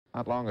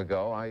Not long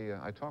ago,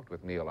 I talked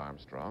with Neil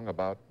Armstrong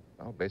about,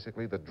 well,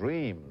 basically the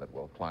dream that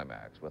will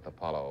climax with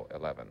Apollo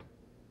 11.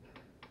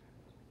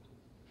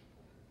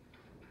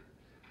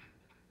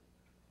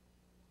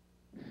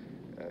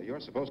 You're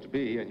supposed to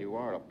be, and you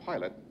are, a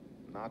pilot,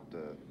 not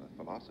a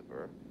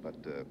philosopher, but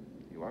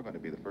you are going to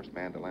be the first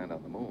man to land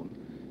on the moon.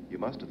 You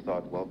must have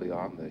thought well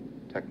beyond the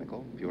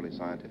technical, purely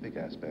scientific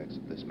aspects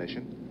of this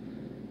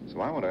mission.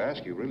 So I want to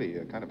ask you really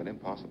kind of an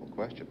impossible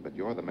question, but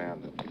you're the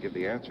man to give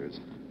the answers.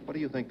 What do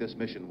you think this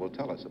mission will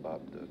tell us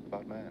about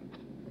man?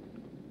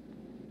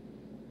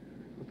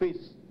 If we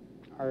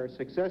are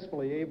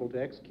successfully able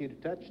to execute a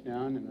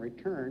touchdown and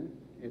return,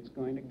 it's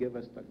going to give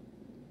us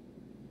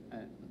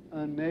an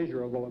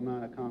unmeasurable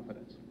amount of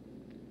confidence.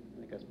 I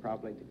think that's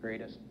probably the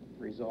greatest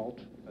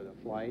result of the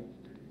flight.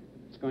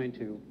 It's going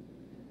to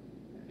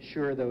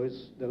assure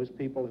those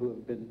people who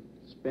have been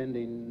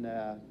spending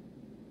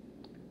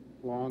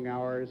long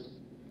hours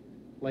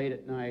late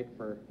at night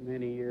for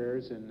many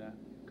years in the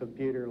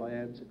computer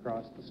labs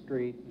across the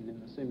street and in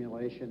the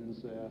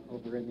simulations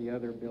over in the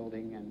other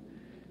building and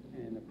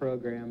in the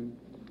program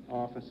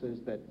offices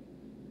that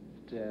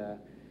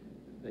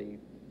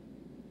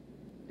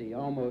the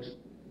almost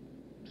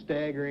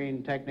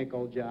staggering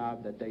technical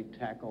job that they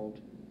tackled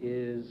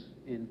is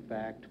in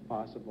fact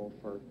possible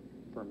for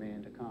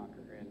man to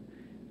conquer.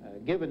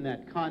 And given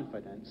that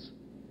confidence,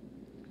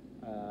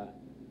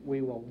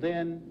 we will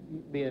then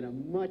be in a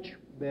much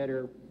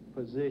better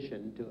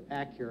position to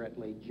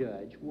accurately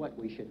judge what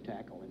we should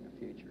tackle in the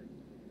future.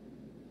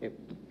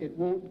 It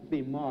won't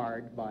be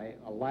marred by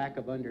a lack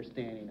of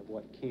understanding of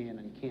what can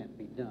and can't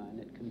be done.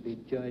 It can be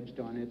judged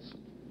on its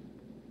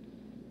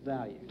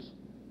values.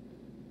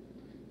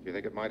 Do you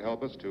think it might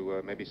help us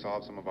to maybe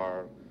solve some of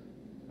our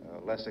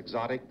less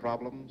exotic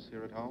problems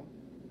here at home,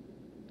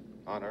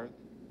 on Earth?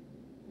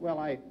 Well,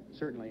 I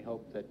certainly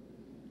hope that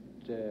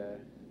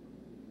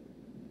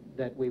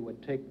that we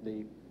would take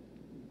the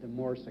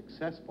more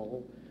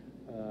successful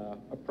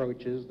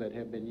approaches that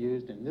have been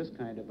used in this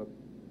kind of a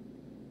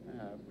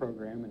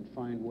program and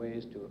find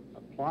ways to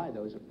apply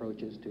those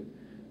approaches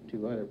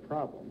to other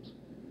problems.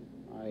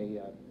 I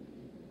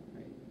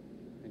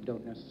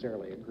don't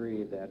necessarily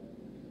agree that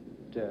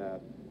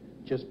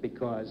just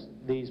because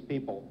these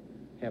people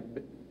have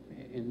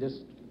in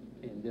this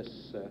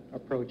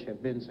approach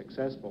have been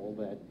successful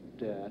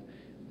that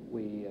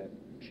we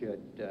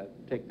should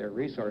take their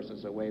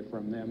resources away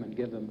from them and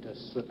give them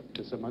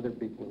to some other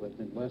people who have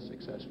been less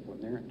successful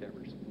in their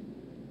endeavors.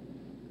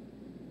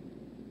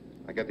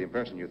 I get the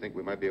impression you think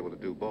we might be able to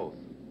do both.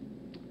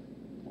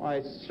 Well,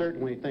 I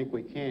certainly think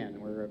we can.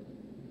 We're a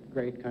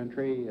great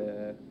country.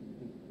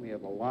 We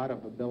have a lot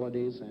of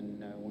abilities,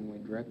 and when we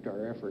direct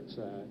our efforts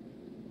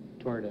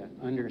toward an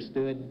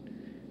understood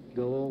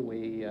goal,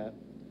 we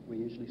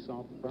usually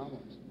solve the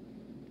problems.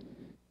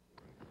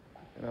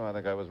 You know, I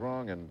think I was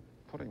wrong in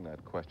putting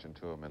that question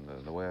to him in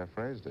the way I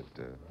phrased it.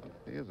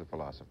 He is a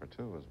philosopher,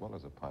 too, as well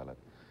as a pilot.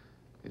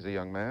 He's a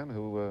young man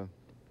who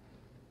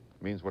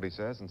means what he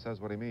says and says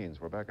what he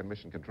means. We're back in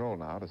mission control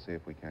now to see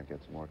if we can't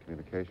get some more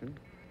communication.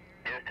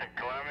 Houston,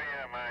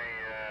 Columbia, my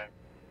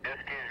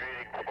disk is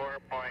reading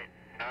 4.9,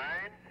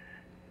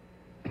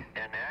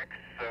 NX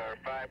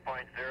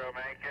 5.0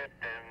 make it,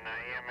 and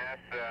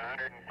EMS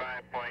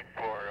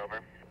 105.4, over.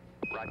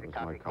 Roger,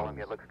 copy,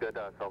 Columbia, looks good,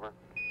 over.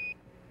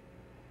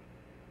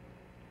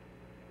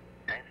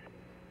 Okay.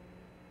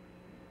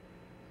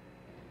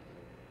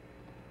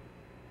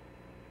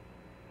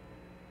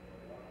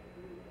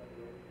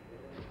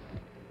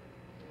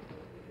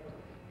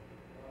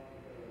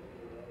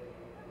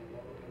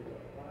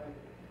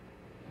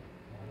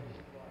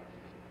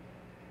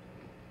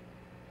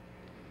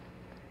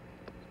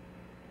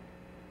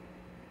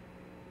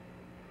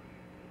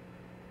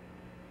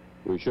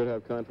 We should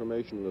have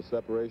confirmation of the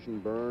separation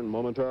burn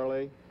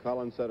momentarily.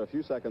 Collins said a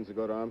few seconds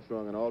ago to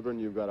Armstrong and Aldrin,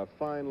 you've got a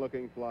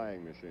fine-looking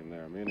flying machine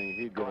there, meaning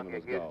he'd given them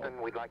his go.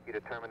 Houston, we'd like you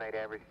to terminate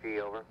average G,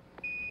 over.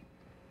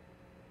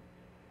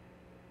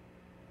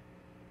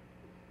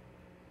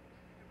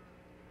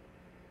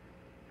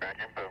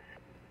 Roger, boom.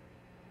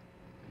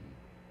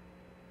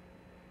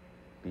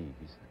 B,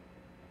 he said.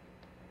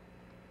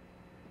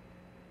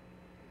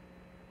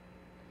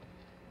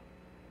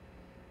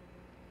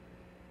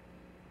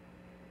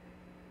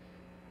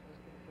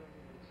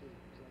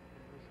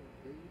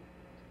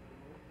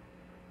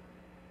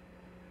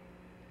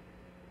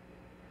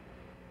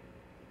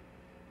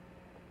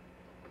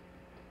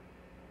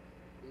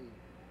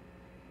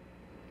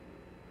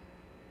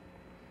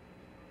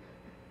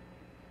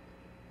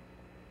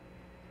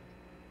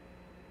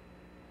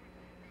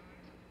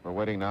 We're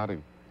waiting now to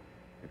get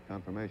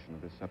confirmation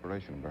of this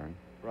separation burn.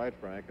 Right,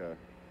 Frank. A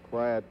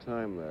quiet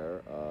time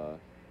there.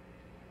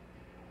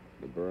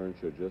 The burn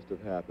should just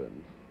have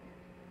happened.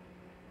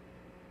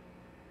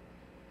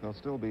 They'll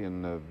still be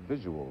in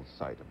visual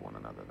sight of one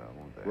another, though,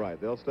 won't they?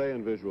 Right. They'll stay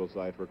in visual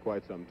sight for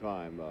quite some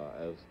time.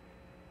 As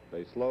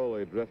they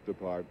slowly drift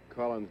apart,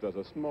 Collins does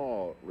a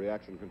small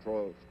reaction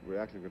control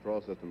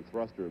system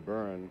thruster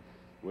burn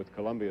with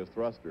Columbia's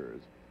thrusters.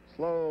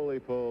 Slowly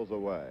pulls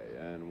away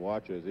and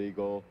watches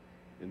Eagle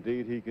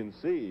Indeed, he can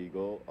see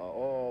Eagle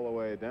all the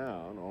way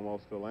down,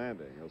 almost to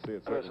landing. You'll see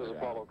it This certainly is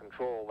Apollo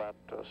Control. That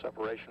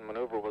separation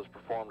maneuver was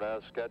performed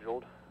as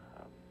scheduled,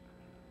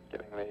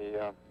 giving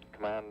the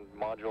command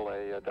module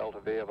a delta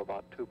V of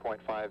about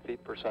 2.5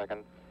 feet per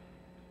second,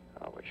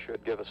 which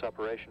should give a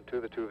separation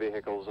to the two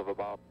vehicles of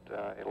about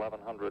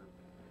 1,100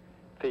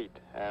 feet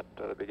at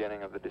the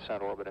beginning of the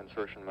descent orbit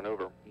insertion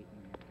maneuver.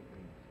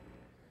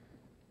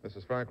 This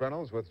is Frank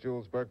Reynolds with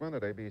Jules Bergman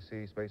at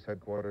ABC Space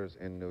Headquarters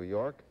in New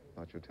York.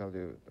 We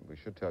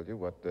should tell you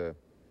what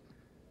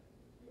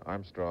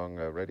Armstrong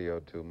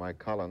radioed to Mike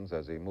Collins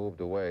as he moved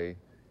away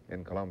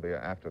in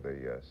Columbia after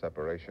the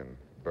separation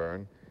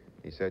burn.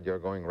 He said, "You're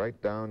going right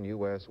down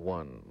US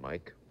 1,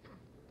 Mike."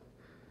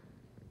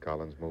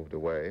 Collins moved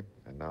away,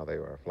 and now they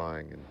are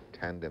flying in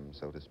tandem,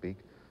 so to speak,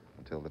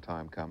 until the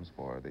time comes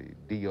for the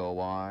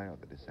DOI, or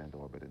the descent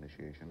orbit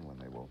initiation, when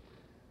they will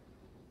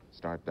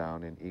start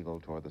down in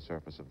Eagle toward the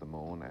surface of the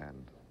moon,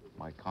 and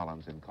Mike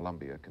Collins in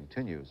Columbia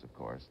continues, of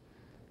course,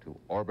 to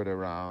orbit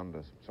around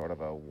as sort of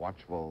a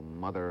watchful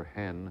mother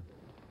hen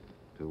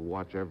to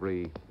watch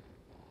every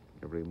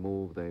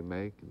move they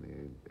make. In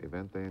the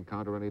event they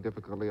encounter any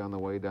difficulty on the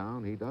way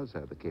down, he does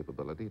have the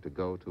capability to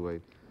go to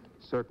a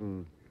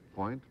certain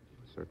point,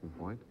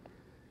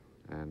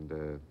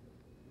 and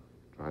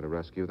try to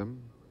rescue them.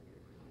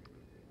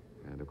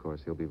 And, of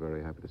course, he'll be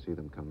very happy to see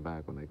them come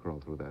back when they crawl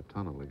through that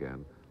tunnel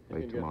again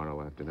late tomorrow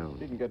afternoon.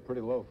 He can get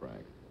pretty low,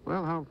 Frank.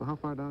 Well, how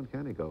far down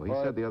can he go? He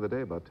said the other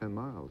day about 10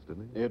 miles,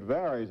 didn't he? It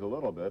varies a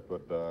little bit,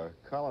 but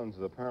Collins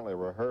has apparently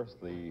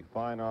rehearsed the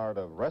fine art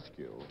of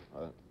rescue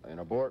in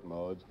abort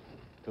modes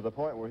to the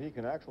point where he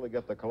can actually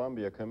get the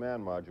Columbia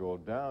command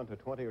module down to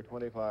 20 or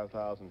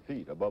 25,000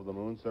 feet above the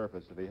moon's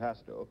surface if he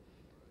has to.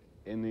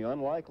 In the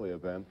unlikely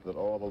event that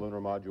all the lunar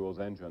module's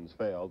engines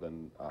failed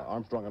and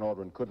Armstrong and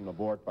Aldrin couldn't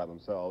abort by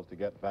themselves to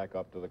get back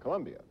up to the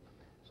Columbia.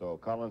 So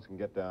Collins can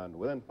get down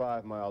within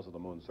 5 miles of the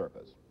moon's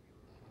surface.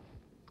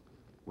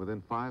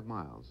 Within 5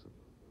 miles.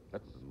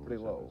 That's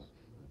pretty low.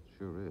 It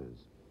sure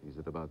is. He's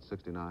at about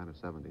 69 or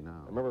 70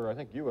 now. Remember, I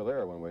think you were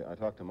there when I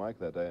talked to Mike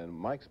that day, and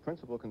Mike's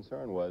principal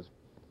concern was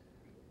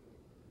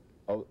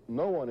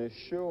no one is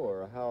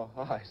sure how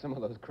high some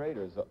of those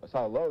craters,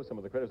 how low some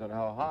of the craters are, and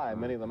how high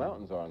many of the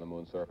mountains are on the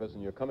moon's surface,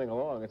 and you're coming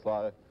along, it's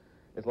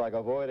like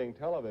avoiding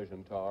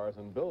television towers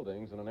and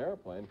buildings in an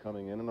airplane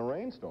coming in a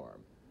rainstorm.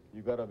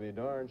 You've got to be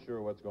darn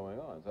sure what's going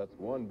on. So that's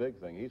one big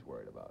thing he's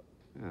worried about.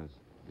 Yes,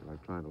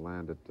 like trying to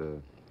land at,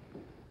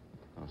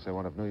 say,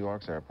 one of New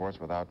York's airports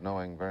without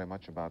knowing very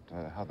much about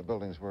how the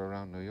buildings were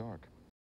around New York.